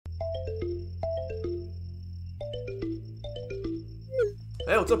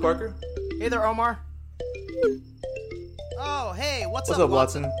Hey, what's up, Parker? Hey there, Omar. Oh, hey, what's up,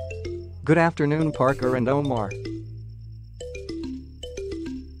 Watson? Good afternoon, Parker and Omar.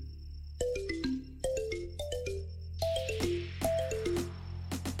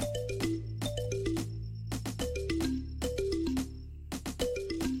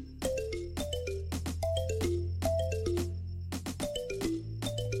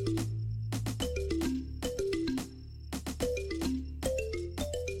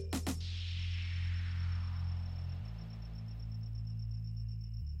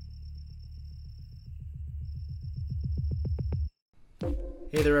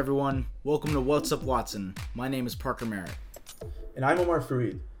 Hey there, everyone. Welcome to What's Up, Watson. My name is Parker Merritt. And I'm Omar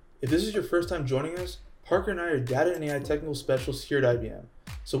Fareed. If this is your first time joining us, Parker and I are data and AI technical specialists here at IBM.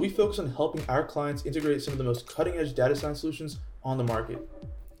 So we focus on helping our clients integrate some of the most cutting-edge data science solutions on the market.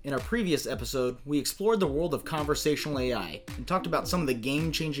 In our previous episode, we explored the world of conversational AI and talked about some of the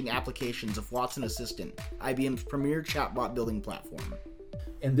game-changing applications of Watson Assistant, IBM's premier chatbot building platform.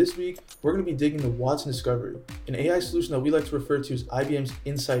 And this week, we're going to be digging into Watson Discovery, an AI solution that we like to refer to as IBM's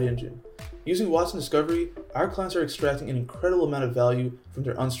Insight Engine. Using Watson Discovery, our clients are extracting an incredible amount of value from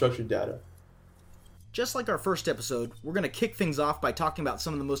their unstructured data. Just like our first episode, we're going to kick things off by talking about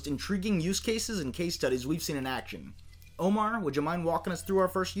some of the most intriguing use cases and case studies we've seen in action. Omar, would you mind walking us through our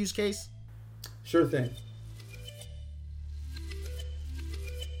first use case? Sure thing.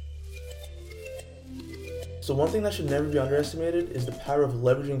 So one thing that should never be underestimated is the power of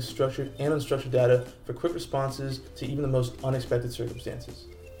leveraging structured and unstructured data for quick responses to even the most unexpected circumstances.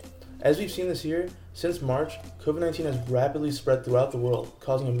 As we've seen this year, since March, COVID-19 has rapidly spread throughout the world,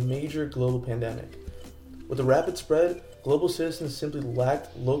 causing a major global pandemic. With the rapid spread, global citizens simply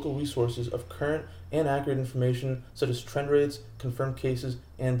lacked local resources of current and accurate information such as trend rates, confirmed cases,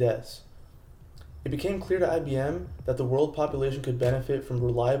 and deaths. It became clear to IBM that the world population could benefit from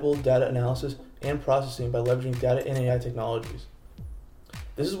reliable data analysis and processing by leveraging data and AI technologies.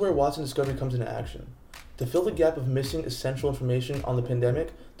 This is where Watson Discovery comes into action. To fill the gap of missing essential information on the pandemic,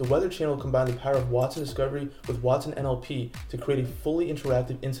 the Weather Channel combined the power of Watson Discovery with Watson NLP to create a fully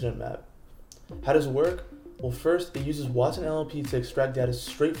interactive incident map. How does it work? Well, first, it uses Watson NLP to extract data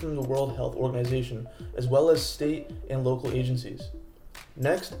straight from the World Health Organization, as well as state and local agencies.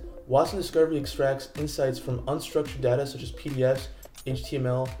 Next, Watson Discovery extracts insights from unstructured data such as PDFs,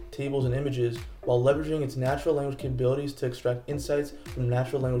 HTML, tables, and images, while leveraging its natural language capabilities to extract insights from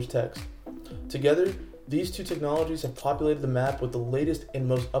natural language text. Together, these two technologies have populated the map with the latest and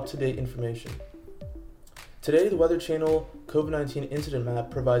most up-to-date information. Today, the Weather Channel COVID-19 Incident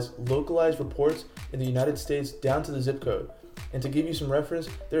Map provides localized reports in the United States down to the zip code. And to give you some reference,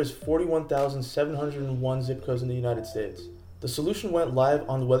 there is 41,701 zip codes in the United States. The solution went live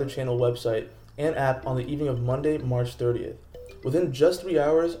on the Weather Channel website and app on the evening of Monday, March 30th. Within just 3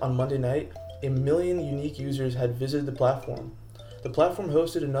 hours on Monday night, 1 million unique users had visited the platform. The platform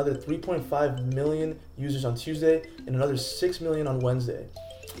hosted another 3.5 million users on Tuesday and another 6 million on Wednesday.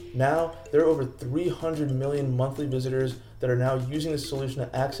 Now, there are over 300 million monthly visitors that are now using the solution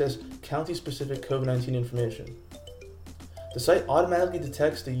to access county-specific COVID-19 information. The site automatically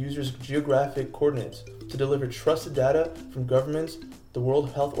detects the user's geographic coordinates to deliver trusted data from governments, the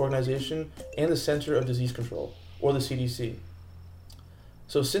World Health Organization, and the Center of Disease Control, or the CDC.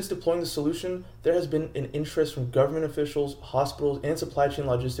 So since deploying the solution, there has been an interest from government officials, hospitals, and supply chain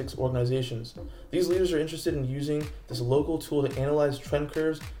logistics organizations. These leaders are interested in using this local tool to analyze trend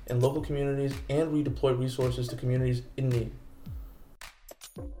curves in local communities and redeploy resources to communities in need.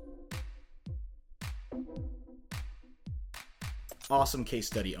 Awesome case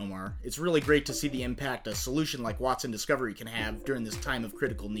study, Omar. It's really great to see the impact a solution like Watson Discovery can have during this time of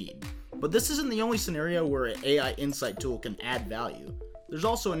critical need. But this isn't the only scenario where an AI insight tool can add value. There's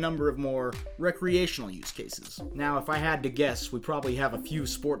also a number of more recreational use cases. Now, if I had to guess, we probably have a few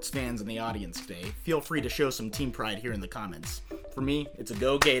sports fans in the audience today. Feel free to show some team pride here in the comments. For me, it's a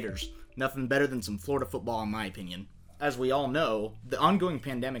Go Gators. Nothing better than some Florida football in my opinion. As we all know, the ongoing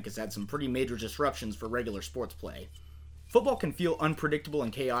pandemic has had some pretty major disruptions for regular sports play. Football can feel unpredictable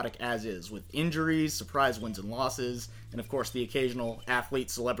and chaotic as is, with injuries, surprise wins and losses, and of course the occasional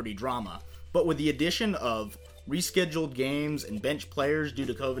athlete-celebrity drama. But with the addition of rescheduled games and bench players due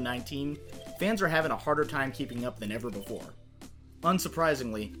to COVID-19, fans are having a harder time keeping up than ever before.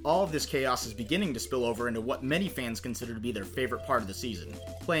 Unsurprisingly, all of this chaos is beginning to spill over into what many fans consider to be their favorite part of the season,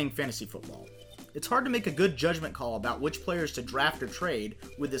 playing fantasy football. It's hard to make a good judgment call about which players to draft or trade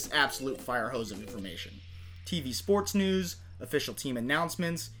with this absolute fire hose of information. TV sports news, official team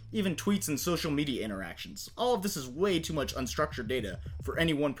announcements, even tweets and social media interactions. All of this is way too much unstructured data for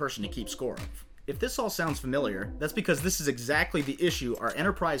any one person to keep score of. If this all sounds familiar, that's because this is exactly the issue our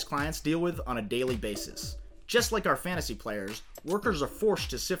enterprise clients deal with on a daily basis. Just like our fantasy players, workers are forced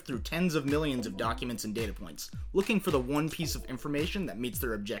to sift through tens of millions of documents and data points, looking for the one piece of information that meets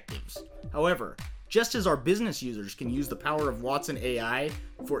their objectives. However, just as our business users can use the power of Watson AI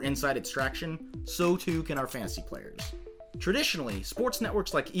for insight extraction, so too can our fantasy players. Traditionally, sports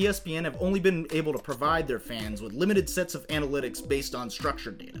networks like ESPN have only been able to provide their fans with limited sets of analytics based on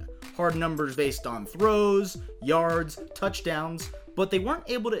structured data, hard numbers based on throws, yards, touchdowns, but they weren't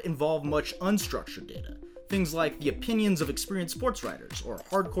able to involve much unstructured data. Things like the opinions of experienced sports writers, or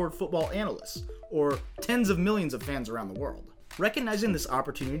hardcore football analysts, or tens of millions of fans around the world. Recognizing this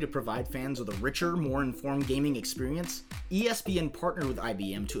opportunity to provide fans with a richer, more informed gaming experience, ESPN partnered with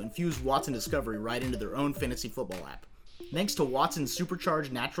IBM to infuse Watson Discovery right into their own fantasy football app. Thanks to Watson's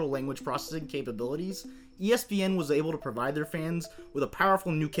supercharged natural language processing capabilities, ESPN was able to provide their fans with a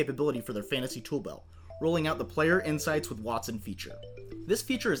powerful new capability for their fantasy toolbelt, rolling out the Player Insights with Watson feature. This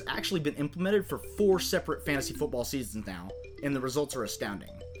feature has actually been implemented for 4 separate fantasy football seasons now, and the results are astounding.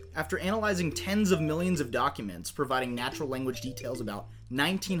 After analyzing tens of millions of documents providing natural language details about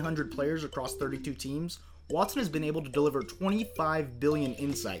 1,900 players across 32 teams, Watson has been able to deliver 25 billion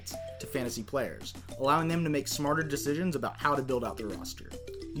insights to fantasy players, allowing them to make smarter decisions about how to build out their roster.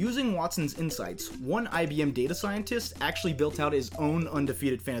 Using Watson's insights, one IBM data scientist actually built out his own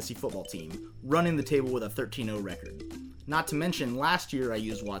undefeated fantasy football team, running the table with a 13-0 record. Not to mention, last year I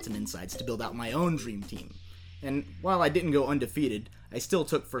used Watson Insights to build out my own dream team. And while I didn't go undefeated, I still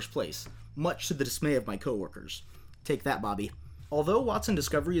took first place, much to the dismay of my coworkers. Take that, Bobby. Although Watson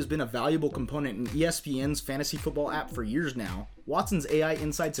Discovery has been a valuable component in ESPN's fantasy football app for years now, Watson's AI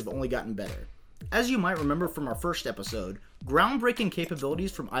insights have only gotten better. As you might remember from our first episode, groundbreaking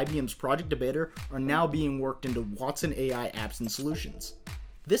capabilities from IBM's Project Debater are now being worked into Watson AI apps and solutions.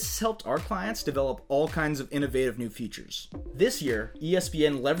 This has helped our clients develop all kinds of innovative new features. This year,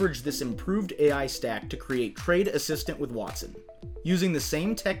 ESPN leveraged this improved AI stack to create Trade Assistant with Watson. Using the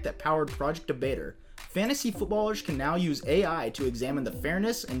same tech that powered Project Debater, fantasy footballers can now use AI to examine the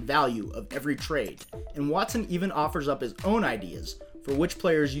fairness and value of every trade, and Watson even offers up his own ideas for which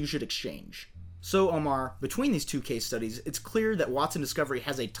players you should exchange. So Omar, between these 2 case studies, it's clear that Watson Discovery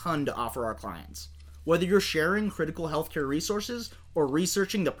has a ton to offer our clients. Whether you're sharing critical healthcare resources or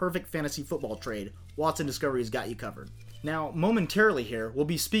researching the perfect fantasy football trade, Watson Discovery has got you covered. Now, momentarily here, we'll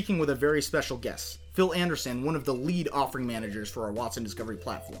be speaking with a very special guest, Phil Anderson, one of the lead offering managers for our Watson Discovery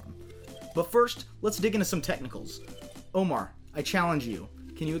platform. But first, let's dig into some technicals. Omar, I challenge you.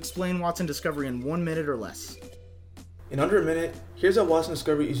 Can you explain Watson Discovery in 1 minute or less? In under a minute, here's how Watson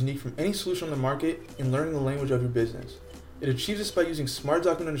Discovery is unique from any solution on the market in learning the language of your business. It achieves this by using smart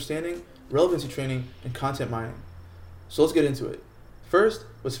document understanding, relevancy training, and content mining. So let's get into it. First,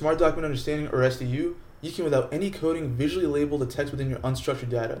 with Smart Document Understanding, or SDU, you can, without any coding, visually label the text within your unstructured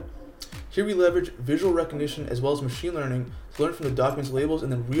data. Here we leverage visual recognition as well as machine learning to learn from the document's labels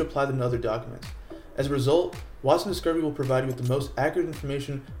and then reapply them to other documents. As a result, Watson Discovery will provide you with the most accurate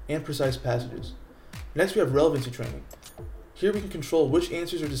information and precise passages. Next, we have relevancy training. Here we can control which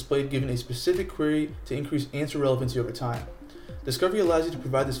answers are displayed given a specific query to increase answer relevancy over time. Discovery allows you to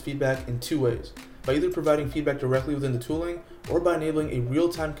provide this feedback in 2 ways, by either providing feedback directly within the tooling or by enabling a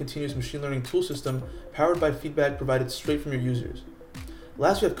real-time continuous machine learning tool system powered by feedback provided straight from your users.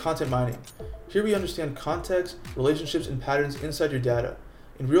 Last, we have content mining. Here we understand context, relationships, and patterns inside your data.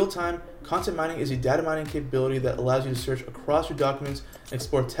 In real time, content mining is a data mining capability that allows you to search across your documents and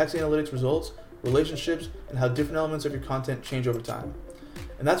explore text analytics results, relationships, and how different elements of your content change over time.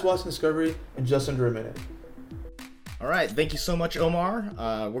 And that's Watson Discovery in just under a minute. All right, thank you so much, Omar.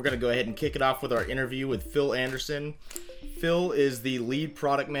 We're going to go ahead and kick it off with our interview with Phil Anderson. Phil is the lead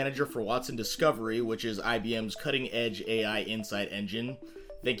product manager for Watson Discovery, which is IBM's cutting-edge AI insight engine.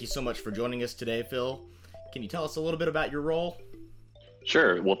 Thank you so much for joining us today, Phil. Can you tell us a little bit about your role?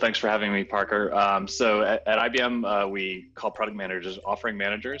 Sure. Well, thanks for having me, Parker. So at IBM, we call product managers offering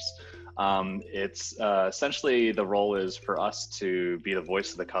managers. It's essentially the role is for us to be the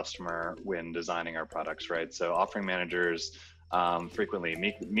voice of the customer when designing our products, right? So offering managers frequently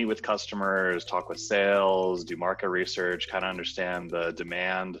meet with customers, talk with sales, do market research, kind of understand the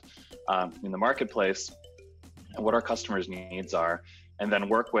demand in the marketplace and what our customers' needs are, and then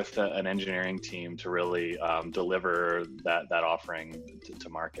work with an engineering team to really deliver that offering to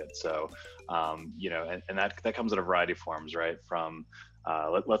market. So, and that comes in a variety of forms, right? From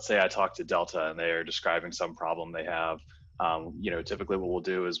let's say I talk to Delta and they are describing some problem they have. Typically what we'll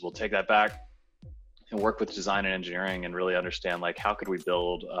do is we'll take that back and work with design and engineering and really understand like how could we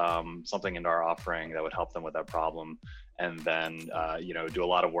build something into our offering that would help them with that problem, and then do a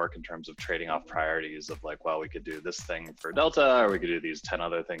lot of work in terms of trading off priorities of like, well, we could do this thing for Delta, or we could do these 10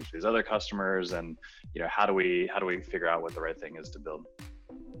 other things for these other customers, and how do we figure out what the right thing is to build.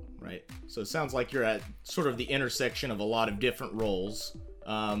 Right. So it sounds like you're at sort of the intersection of a lot of different roles.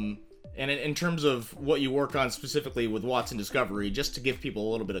 And in terms of what you work on specifically with Watson Discovery, just to give people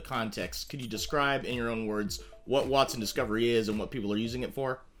a little bit of context, could you describe in your own words what Watson Discovery is and what people are using it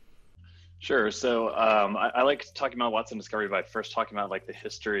for? Sure. So I like talking about Watson Discovery by first talking about like the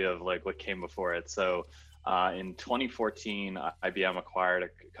history of like what came before it. So in 2014, IBM acquired,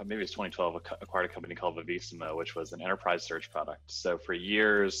 maybe it's 2012, acquired a company called Vivissimo, which was an enterprise search product. So for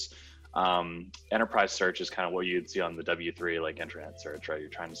years, enterprise search is kind of what you'd see on the W3, like internet search, right? You're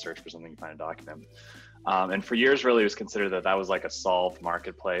trying to search for something, you find a document. And for years, really, it was considered that was like a solved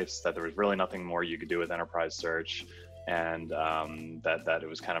marketplace, that there was really nothing more you could do with enterprise search, and that it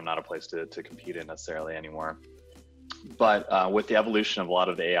was kind of not a place to compete in necessarily anymore. But with the evolution of a lot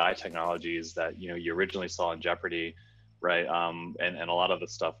of the AI technologies that you originally saw in Jeopardy, right, and a lot of the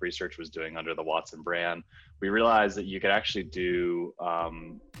stuff research was doing under the Watson brand, we realized that you could actually do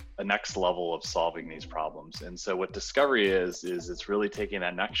a next level of solving these problems. And so what Discovery is it's really taking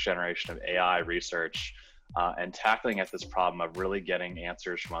that next generation of AI research and tackling at this problem of really getting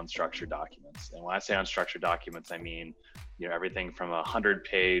answers from unstructured documents. And when I say unstructured documents, I mean everything from a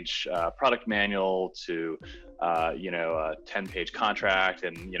 100-page product manual to a 10-page contract,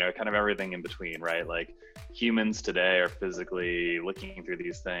 and kind of everything in between, right? Like humans today are physically looking through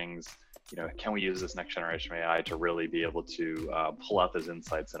these things. Can we use this next generation of AI to really be able to pull out those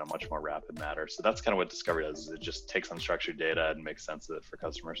insights in a much more rapid manner? So that's kind of what Discovery does, is it just takes unstructured data and makes sense of it for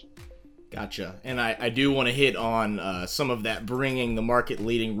customers. Gotcha. And I do want to hit on some of that bringing the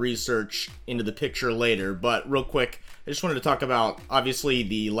market-leading research into the picture later. But real quick, I just wanted to talk about, obviously,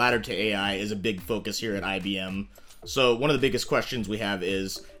 the ladder to AI is a big focus here at IBM. So one of the biggest questions we have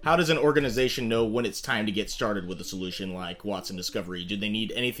is, how does an organization know when it's time to get started with a solution like Watson Discovery? Do they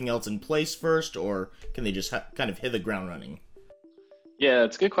need anything else in place first, or can they just kind of hit the ground running? Yeah,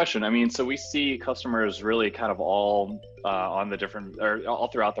 it's a good question. I mean, so we see customers really kind of all on the different, or all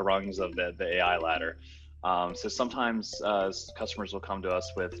throughout the rungs of the AI ladder. So sometimes customers will come to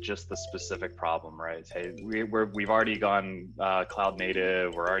us with just the specific problem, right? Hey, we've already gone cloud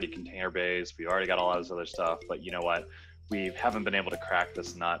native, we're already container based, we've already got all this other stuff, but you know what? We haven't been able to crack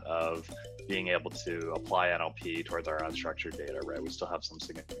this nut of being able to apply NLP towards our unstructured data, right? We still have some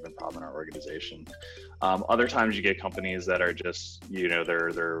significant problem in our organization. Other times you get companies that are just,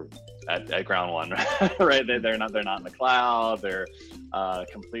 they're at ground one, right? They're not in the cloud. They're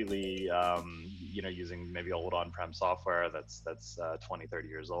completely, using maybe old on-prem software that's 20, 30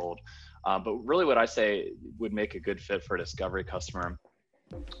 years old. But really what I say would make a good fit for a Discovery customer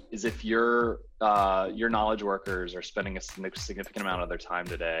is if your knowledge workers are spending a significant amount of their time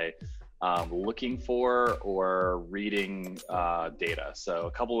today looking for or reading data. So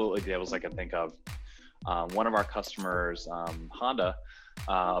a couple of examples I can think of. One of our customers, Honda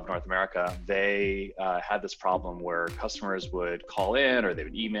of North America, they had this problem where customers would call in, or they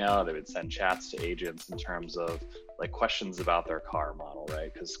would email, they would send chats to agents in terms of like questions about their car model,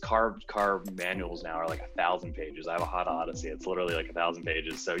 right? Because car manuals now are like 1,000 pages. I have a Honda Odyssey. It's literally like 1,000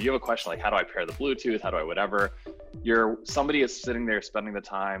 pages. So you have a question like, how do I pair the Bluetooth? How do I whatever? Somebody is sitting there spending the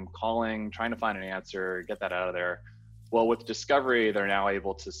time calling, trying to find an answer, get that out of there. Well, with Discovery, they're now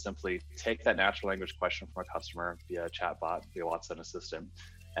able to simply take that natural language question from a customer via a chatbot, via Watson Assistant,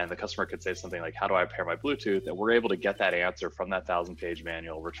 and the customer could say something like, how do I pair my Bluetooth? And we're able to get that answer from that 1,000-page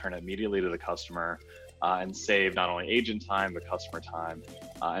manual, return it immediately to the customer, and save not only agent time, but customer time.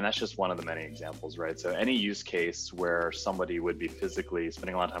 And that's just one of the many examples, right? So any use case where somebody would be physically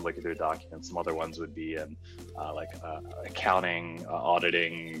spending a lot of time looking through a document, some other ones would be in accounting,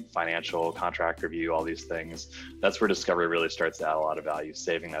 auditing, financial, contract review, all these things. That's where Discovery really starts to add a lot of value,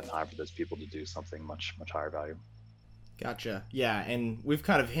 saving that time for those people to do something much, much higher value. Gotcha. Yeah, and we've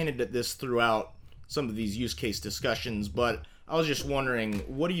kind of hinted at this throughout some of these use case discussions, but I was just wondering,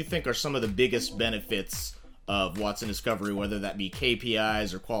 what do you think are some of the biggest benefits of Watson Discovery, whether that be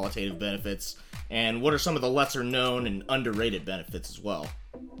KPIs or qualitative benefits, and what are some of the lesser known and underrated benefits as well?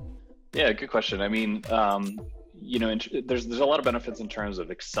 Yeah, good question. I mean, there's a lot of benefits in terms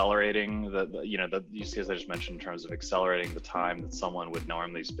of accelerating the use case I just mentioned, in terms of accelerating the time that someone would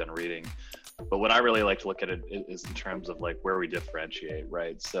normally spend reading But what I really like to look at it is in terms of like where we differentiate,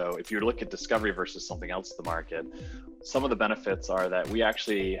 right? So if you look at discovery versus something else in the market, some of the benefits are that we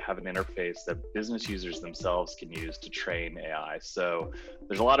actually have an interface that business users themselves can use to train AI. So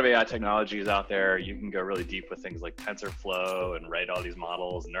there's a lot of AI technologies out there. You can go really deep with things like TensorFlow and write all these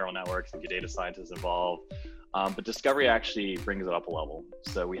models, neural networks, and get data scientists involved. But discovery actually brings it up a level.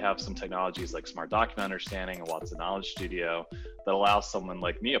 So we have some technologies like Smart Document Understanding and Watson Knowledge Studio that allows someone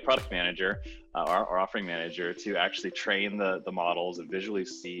like me, a product manager or offering manager, to actually train the models and visually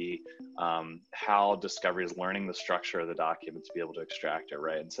see how discovery is learning the structure of the document to be able to extract it,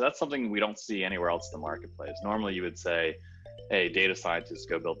 right? And so that's something we don't see anywhere else in the marketplace. Normally you would say, hey, data scientists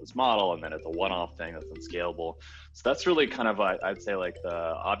go build this model, and then it's a one-off thing that's unscalable. So that's really kind of, I'd say, like the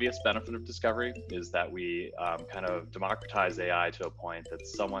obvious benefit of discovery is that we kind of democratize AI to a point that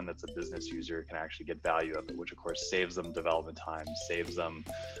someone that's a business user can actually get value of it, which of course saves them development time, saves them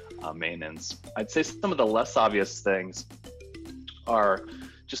maintenance. I'd say some of the less obvious things are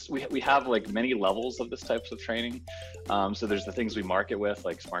just we have like many levels of this types of training. So there's the things we market with,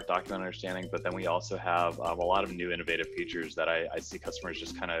 like Smart Document Understanding, but then we also have a lot of new innovative features that I see customers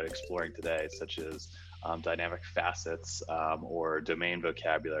just kind of exploring today, such as dynamic facets or domain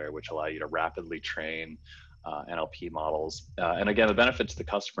vocabulary, which allow you to rapidly train NLP models. And again, the benefit to the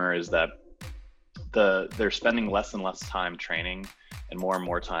customer is that they're spending less and less time training and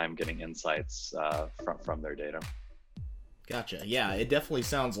more time getting insights from their data. Gotcha. Yeah, it definitely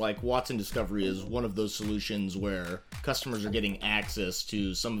sounds like Watson Discovery is one of those solutions where customers are getting access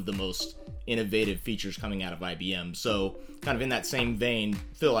to some of the most innovative features coming out of IBM. So, kind of in that same vein,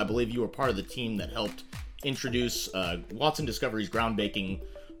 Phil, I believe you were part of the team that helped introduce Watson Discovery's groundbreaking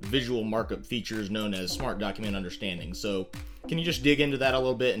visual markup features known as Smart Document Understanding. So, can you just dig into that a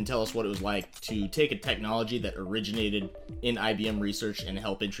little bit and tell us what it was like to take a technology that originated in IBM research and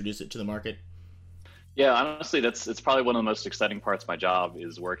help introduce it to the market? Yeah, honestly, it's probably one of the most exciting parts of my job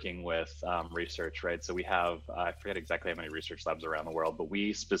is working with research, right? So we have, I forget exactly how many research labs around the world, but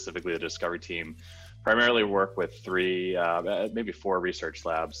we specifically, the Discovery team, primarily work with three, maybe four research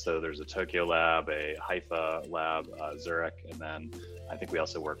labs. So there's a Tokyo lab, a Haifa lab, Zurich, and then I think we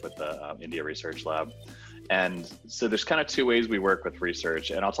also work with the India research lab. And so there's kind of two ways we work with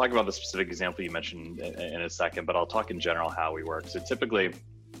research. And I'll talk about the specific example you mentioned in a second, but I'll talk in general how we work. So typically,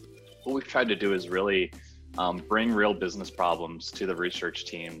 what we've tried to do is really bring real business problems to the research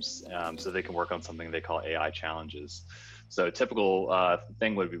teams so they can work on something they call AI challenges. So a typical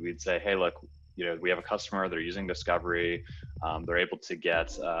thing would be we'd say, hey, look, we have a customer, they're using Discovery, they're able to get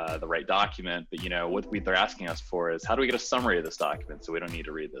the right document, but what they're asking us for is how do we get a summary of this document so we don't need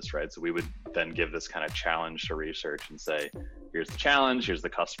to read this, right? So we would then give this kind of challenge to research and say, here's the challenge, here's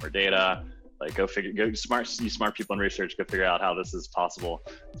the customer data, like you smart people in research, go figure out how this is possible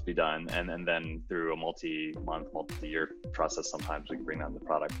to be done. And then through a multi-month, multi-year process, sometimes we can bring that in the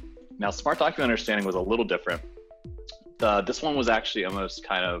product. Now, Smart Document Understanding was a little different. This one was actually almost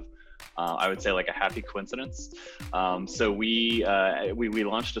kind of, I would say, like a happy coincidence. So we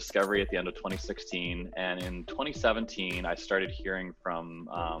launched Discovery at the end of 2016. And in 2017, I started hearing from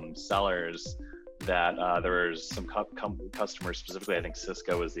sellers that there was some customers, specifically I think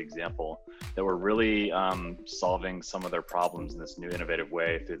Cisco was the example, that were really solving some of their problems in this new innovative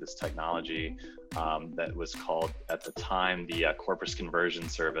way through this technology that was called at the time the Corpus Conversion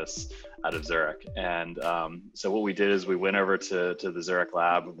Service out of Zurich. And so what we did is we went over to the Zurich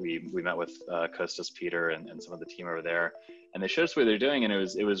lab. We met with Kostas Peter and some of the team over there, and they showed us what they're doing, and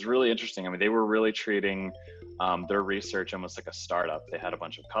it was really interesting. I mean, they were really treating their research almost like a startup. They had a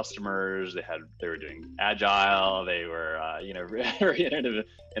bunch of customers. They were doing agile. They were very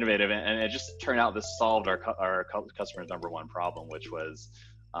innovative, and it just turned out this solved our customers' number one problem, which was,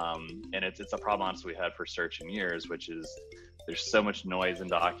 and it's a problem honestly we had for search in years, which is there's so much noise in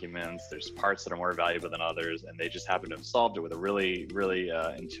documents. There's parts that are more valuable than others, and they just happen to have solved it with a really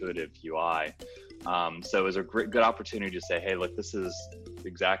intuitive UI. So it was a good opportunity to say, hey, look, this is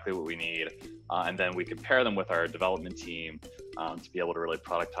exactly what we need. And then we could pair them with our development team to be able to really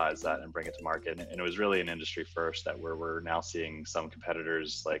productize that and bring it to market. And it was really an industry first that we're now seeing some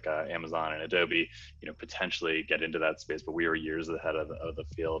competitors like Amazon and Adobe, potentially get into that space, but we were years ahead of the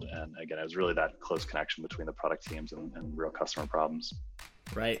field. And again, it was really that close connection between the product teams and real customer problems.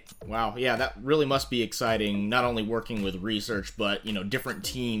 Right. Wow. Yeah, that really must be exciting, not only working with research, but, different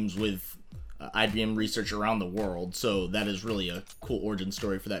teams with IBM research around the world. So that is really a cool origin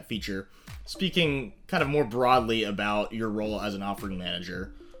story for that feature. Speaking kind of more broadly about your role as an offering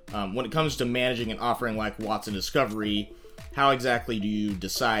manager, when it comes to managing an offering like Watson Discovery, how exactly do you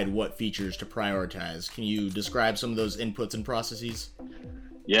decide what features to prioritize? Can you describe some of those inputs and processes?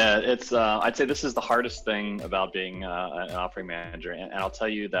 Yeah, it's. I'd say this is the hardest thing about being an offering manager, and I'll tell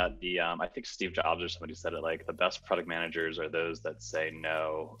you that I think Steve Jobs or somebody said it, like the best product managers are those that say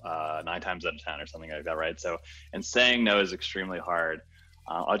no 9 times out of 10 or something like that, right? So, and saying no is extremely hard.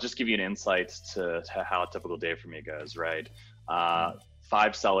 I'll just give you an insight to how a typical day for me goes, right?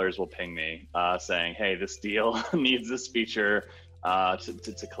 5 sellers will ping me saying, "Hey, this deal needs this feature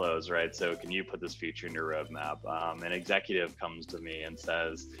to close, right? So can you put this feature in your roadmap?" An executive comes to me and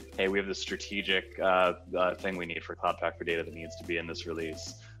says, "Hey, we have this strategic thing we need for Cloud Pak for Data that needs to be in this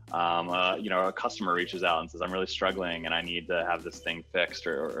release." A customer reaches out and says, "I'm really struggling and I need to have this thing fixed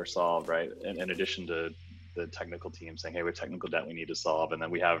or solved," right? In addition to the technical team saying, "Hey, we have technical debt we need to solve," and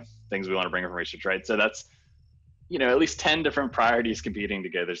then we have things we want to bring from research, right? So that's at least 10 different priorities competing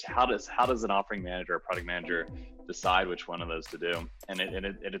together. So how does an offering manager or product manager decide which one of those to do? And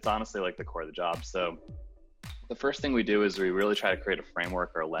it's honestly like the core of the job. So the first thing we do is we really try to create a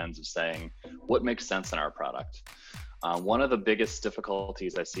framework or a lens of saying what makes sense in our product. One of the biggest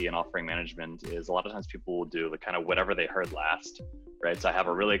difficulties I see in offering management is a lot of times people will do the kind of whatever they heard last, right? So I have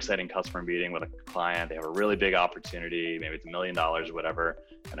a really exciting customer meeting with a client. They have a really big opportunity, maybe it's $1 million or whatever.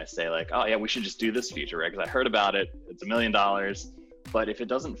 And I say like, "Oh yeah, we should just do this feature," right? Because I heard about it, it's $1 million. But if it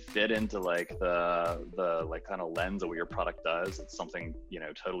doesn't fit into like the like kind of lens of what your product does, it's something,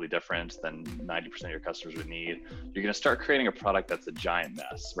 totally different than 90% of your customers would need. You're going to start creating a product that's a giant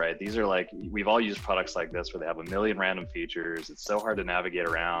mess, right? These are like, we've all used products like this where they have 1 million random features. It's so hard to navigate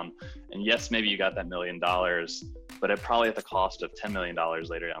around. And yes, maybe you got that $1 million, but it probably at the cost of $10 million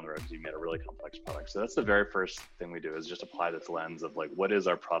later down the road because you made a really complex product. So that's the very first thing we do, is just apply this lens of like, what is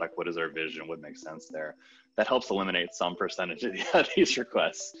our product? What is our vision? What makes sense there? That helps eliminate some percentage of these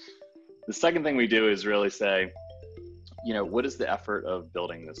requests. The second thing we do is really say, what is the effort of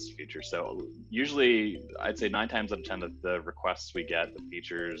building this feature? So usually I'd say 9 times out of 10 the requests we get, the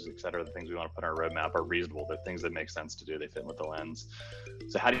features, et cetera, the things we want to put on our roadmap are reasonable. They're things that make sense to do. They fit with the lens.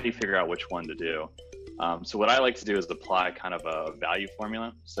 So how do you figure out which one to do? So what I like to do is apply kind of a value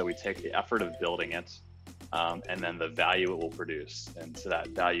formula. So we take the effort of building it, and then the value it will produce. And so that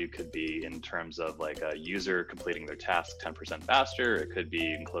value could be in terms of like a user completing their task 10% faster. It could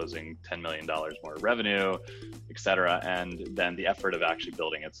be in closing $10 million more revenue, et cetera. And then the effort of actually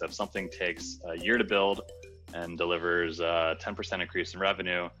building it. So if something takes a year to build and delivers a 10% increase in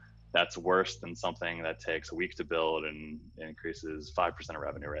revenue, that's worse than something that takes a week to build and increases 5% of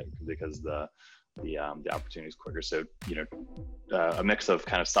revenue, right? Because the opportunity is quicker. So, a mix of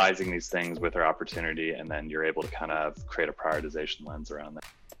kind of sizing these things with our opportunity, and then you're able to kind of create a prioritization lens around that.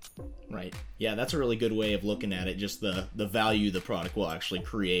 Right. Yeah, that's a really good way of looking at it, just the value the product will actually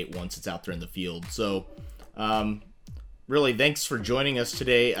create once it's out there in the field. So, really, thanks for joining us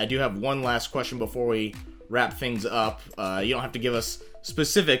today. I do have one last question before we wrap things up. You don't have to give us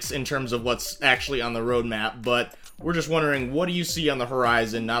specifics in terms of what's actually on the roadmap, but we're just wondering, what do you see on the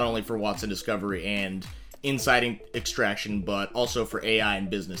horizon, not only for Watson Discovery and insight extraction, but also for AI and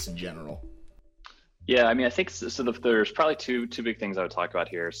business in general? Yeah, I think so. There's probably two big things I would talk about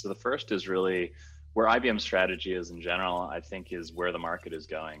here. So the first is really where IBM's strategy is in general, I think, is where the market is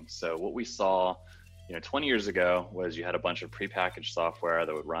going. So what we saw 20 years ago was you had a bunch of prepackaged software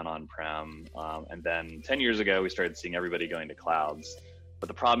that would run on-prem. And then 10 years ago, we started seeing everybody going to clouds. But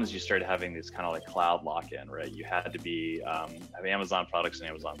the problem is you started having these kind of like cloud lock-in, right? You had to be have Amazon products in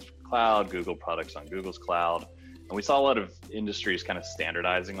Amazon's cloud, Google products on Google's cloud. And we saw a lot of industries kind of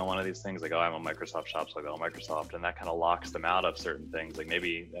standardizing on one of these things, like, oh, I'm a Microsoft shop, so I go to Microsoft. And that kind of locks them out of certain things. Like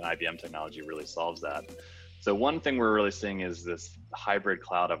maybe an IBM technology really solves that. So one thing we're really seeing is this hybrid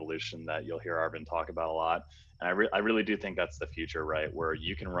cloud evolution that you'll hear Arvind talk about a lot. And I really do think that's the future, right? Where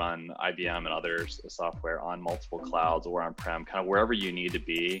you can run IBM and other software on multiple clouds or on-prem, kind of wherever you need to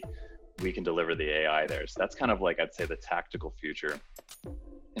be, we can deliver the AI there. So that's kind of like, I'd say, the tactical future.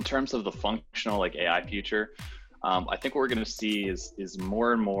 In terms of the functional like AI future, I think what we're going to see is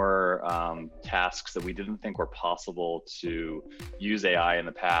more and more tasks that we didn't think were possible to use AI in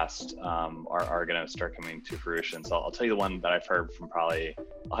the past are going to start coming to fruition. So I'll tell you the one that I've heard from probably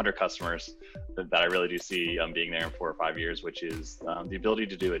 100 customers that I really do see being there in 4 or 5 years, which is the ability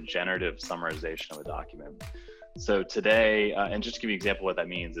to do a generative summarization of a document. So today, and just to give you an example of what that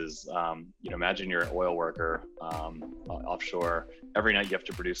means is, imagine you're an oil worker offshore. Every night you have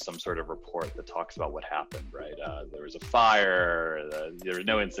to produce some sort of report that talks about what happened, right? There was a fire, there was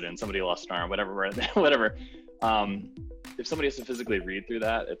no incident, somebody lost an arm, whatever. if somebody has to physically read through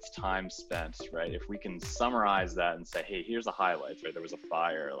that, it's time spent, right? If we can summarize that and say, hey, here's the highlights, right? There was a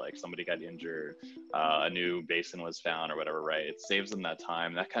fire, like somebody got injured, a new basin was found or whatever, right? It saves them that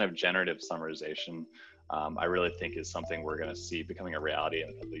time. That kind of generative summarization, I really think is something we're going to see becoming a reality in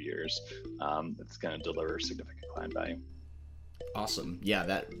a couple of years. It's going to deliver significant client value. Awesome. Yeah,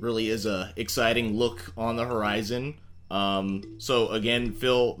 that really is a exciting look on the horizon. So again,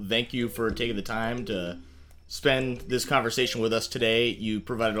 Phil, thank you for taking the time to spend this conversation with us today. You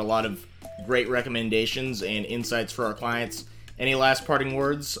provided a lot of great recommendations and insights for our clients. Any last parting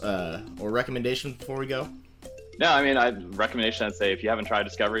words or recommendations before we go? No, I mean, recommendation, I'd say if you haven't tried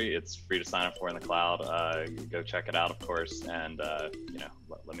Discovery, it's free to sign up for in the cloud. Go check it out, of course, and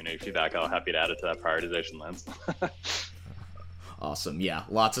let me know your feedback. I'm happy to add it to that prioritization list. Awesome. Yeah,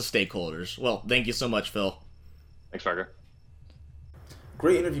 lots of stakeholders. Well, thank you so much, Phil. Thanks, Parker.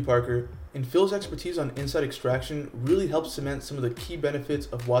 Great interview, Parker. And Phil's expertise on insight extraction really helps cement some of the key benefits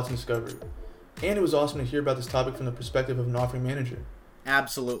of Watson Discovery. And it was awesome to hear about this topic from the perspective of an offering manager.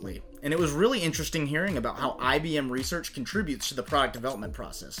 Absolutely. And it was really interesting hearing about how IBM research contributes to the product development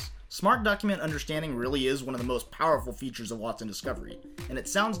process. Smart document understanding really is one of the most powerful features of Watson Discovery, and it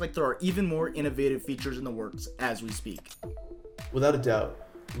sounds like there are even more innovative features in the works as we speak. Without a doubt.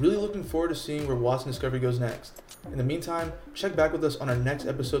 Really looking forward to seeing where Watson Discovery goes next. In the meantime, check back with us on our next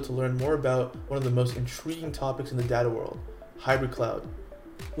episode to learn more about one of the most intriguing topics in the data world, hybrid cloud.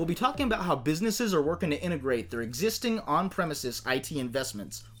 We'll be talking about how businesses are working to integrate their existing on-premises IT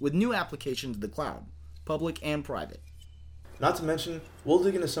investments with new applications to the cloud, public and private. Not to mention, we'll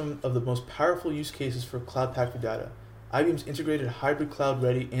dig into some of the most powerful use cases for Cloud Pak for Data, IBM's integrated hybrid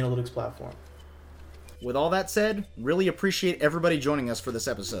cloud-ready analytics platform. With all that said, really appreciate everybody joining us for this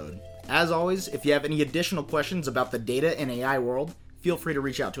episode. As always, if you have any additional questions about the data and AI world, feel free to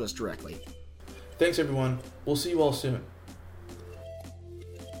reach out to us directly. Thanks everyone. We'll see you all soon.